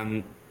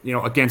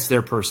 against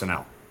their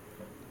personnel.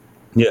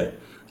 Yeah.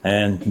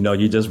 And,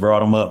 you just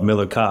brought him up,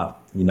 Miller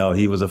Kopp.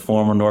 He was a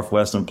former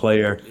Northwestern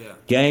player. Yeah.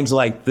 Games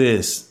like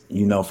this,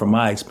 from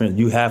my experience,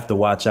 you have to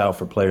watch out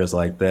for players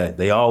like that.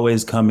 They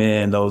always come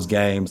in those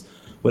games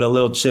with a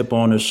little chip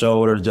on their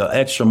shoulder, just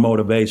extra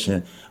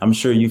motivation. I'm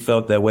sure you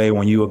felt that way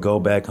when you would go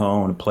back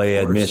home and play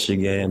at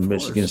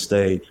Michigan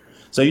State.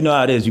 So you know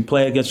how it is. You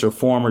play against your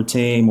former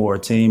team or a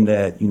team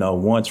that,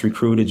 once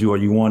recruited you or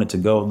you wanted to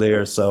go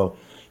there. So,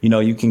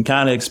 you can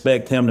kind of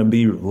expect him to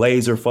be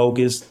laser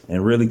focused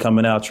and really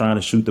coming out trying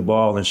to shoot the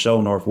ball and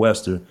show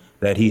Northwestern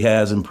that he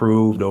has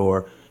improved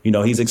or,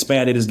 he's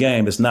expanded his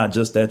game. It's not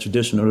just that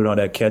traditional,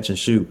 that catch and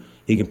shoot.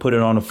 He can put it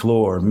on the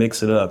floor,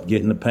 mix it up,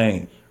 get in the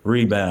paint,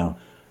 rebound.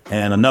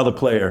 And another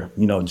player,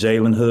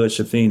 Jalen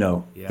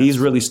Hood-Schifino, he's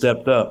really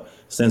stepped up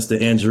since the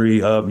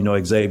injury of,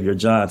 Xavier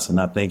Johnson.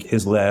 I think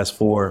his last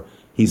four,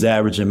 he's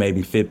averaging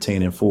maybe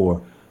 15 and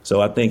 4. So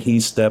I think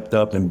he's stepped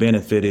up and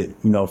benefited,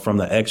 from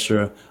the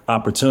extra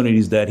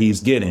opportunities that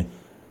he's getting.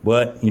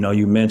 But,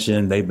 you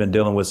mentioned they've been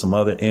dealing with some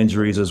other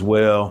injuries as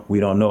well. We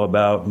don't know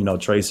about,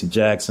 Tracy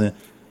Jackson,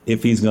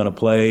 if he's going to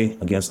play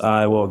against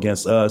Iowa,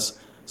 against us.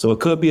 So it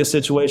could be a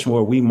situation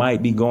where we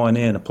might be going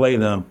in to play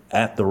them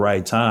at the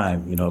right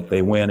time. If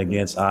they win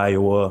against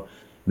Iowa,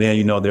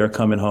 then, they're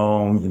coming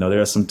home.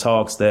 There are some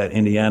talks that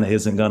Indiana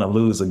isn't going to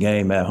lose a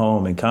game at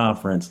home in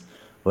conference.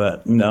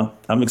 But,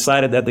 I'm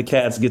excited that the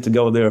Cats get to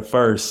go there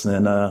first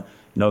and,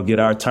 get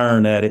our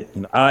turn at it.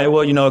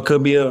 Iowa, it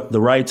could be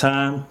the right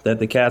time that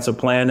the Cats are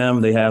playing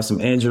them. They have some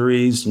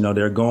injuries.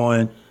 They're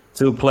going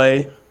to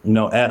play,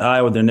 at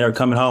Iowa. Then they're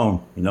coming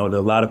home. A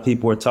lot of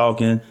people are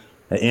talking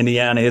that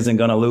Indiana isn't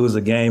going to lose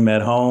a game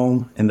at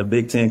home in the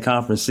Big Ten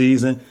Conference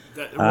season.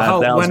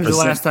 When's the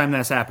last time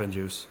that's happened,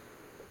 Juice?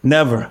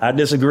 Never. I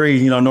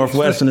disagree.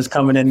 Northwestern is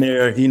coming in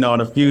there, in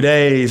a few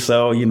days.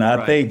 So,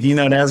 I think,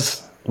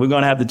 we're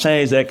going to have to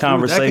change that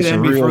conversation. That could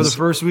end before the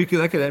first week.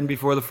 That could end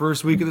before the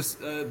first week of this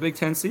Big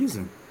Ten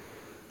season.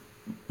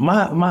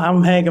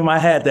 I'm hanging my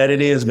hat that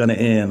it is going to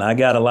end. I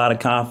got a lot of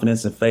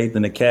confidence and faith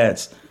in the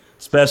Cats,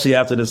 especially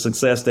after the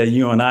success that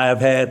you and I have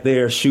had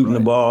there, shooting the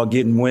ball,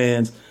 getting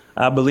wins.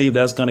 I believe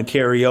that's going to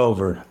carry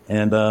over.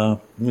 And,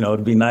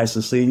 it'd be nice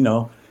to see,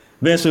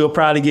 eventually we'll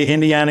probably get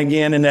Indiana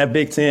again in that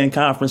Big Ten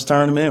Conference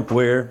tournament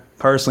where,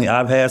 personally,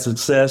 I've had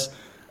success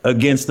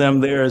against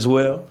them there as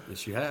well.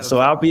 Yes, you have. So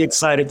I'll be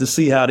excited to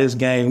see how this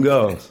game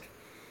goes.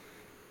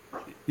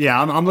 Yeah,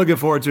 I'm looking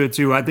forward to it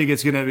too. I think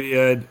it's going to be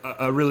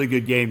a really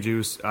good game,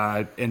 Juice.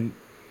 And,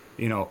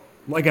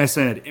 like I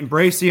said,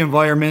 embrace the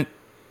environment.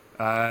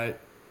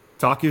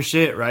 Talk your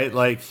shit, right?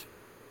 Like,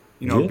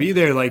 be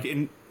there, like,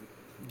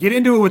 get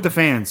into it with the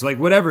fans, like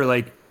whatever,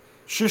 like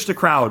shush the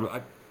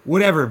crowd,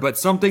 whatever, but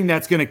something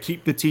that's going to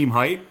keep the team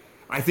hype.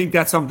 I think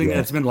that's something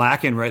that's been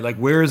lacking, right? Like,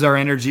 where's our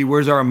energy?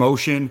 Where's our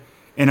emotion?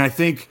 And I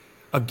think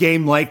a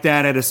game like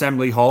that at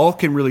Assembly Hall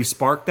can really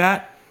spark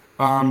that.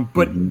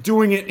 But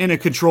doing it in a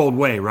controlled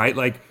way, right?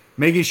 Like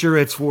making sure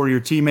it's for your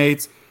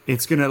teammates.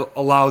 It's going to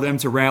allow them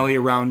to rally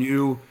around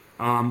you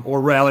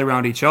or rally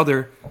around each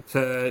other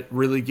to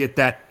really get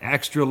that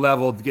extra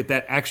level, to get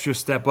that extra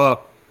step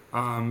up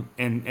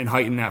and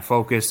heighten that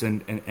focus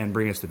and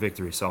bring us to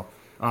victory. So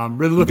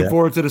really looking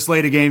forward to the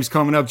slate of games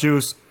coming up,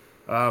 Juice.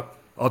 I'll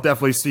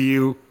definitely see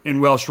you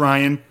in Welsh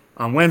Ryan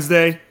on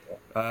Wednesday.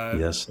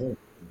 Yes, sir.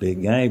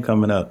 Big game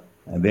coming up.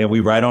 And then we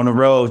right on the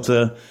road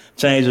to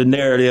change the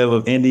narrative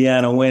of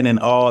Indiana winning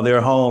all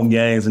their home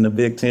games in the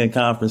Big Ten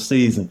Conference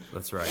season.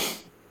 That's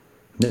right.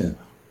 Yeah.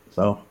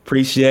 So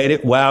appreciate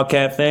it.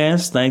 Wildcat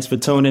fans, thanks for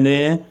tuning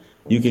in.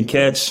 You can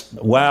catch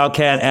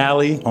Wildcat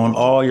Alley on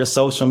all your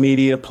social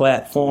media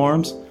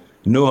platforms.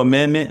 New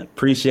amendment.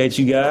 Appreciate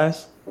you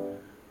guys.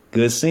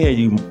 Good seeing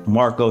you,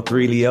 Marco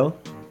Trilio.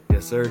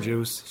 Yes, sir,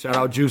 Juice. Shout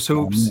out Juice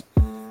Hoops.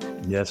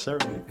 Yes, sir.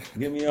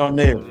 Get me on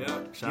there.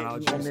 Yeah, shout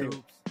out Juice Hoops.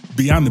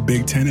 Beyond the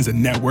Big Ten is a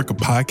network of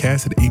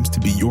podcasts that aims to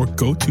be your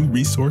go-to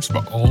resource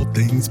for all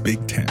things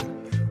Big Ten.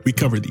 We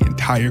cover the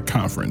entire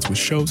conference with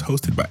shows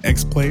hosted by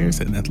ex-players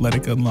and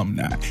athletic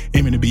alumni,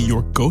 aiming to be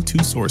your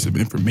go-to source of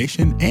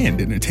information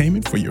and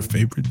entertainment for your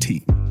favorite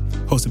team.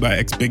 Hosted by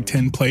ex-Big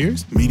Ten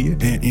players, media,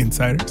 and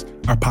insiders,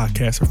 our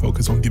podcasts are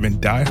focused on giving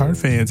diehard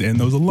fans and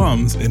those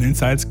alums an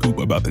inside scoop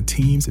about the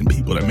teams and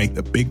people that make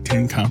the Big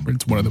Ten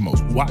Conference one of the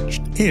most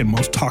watched and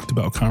most talked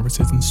about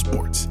conferences in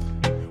sports.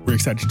 We're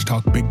excited to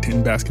talk Big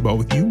Ten basketball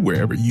with you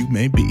wherever you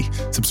may be.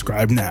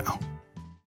 Subscribe now.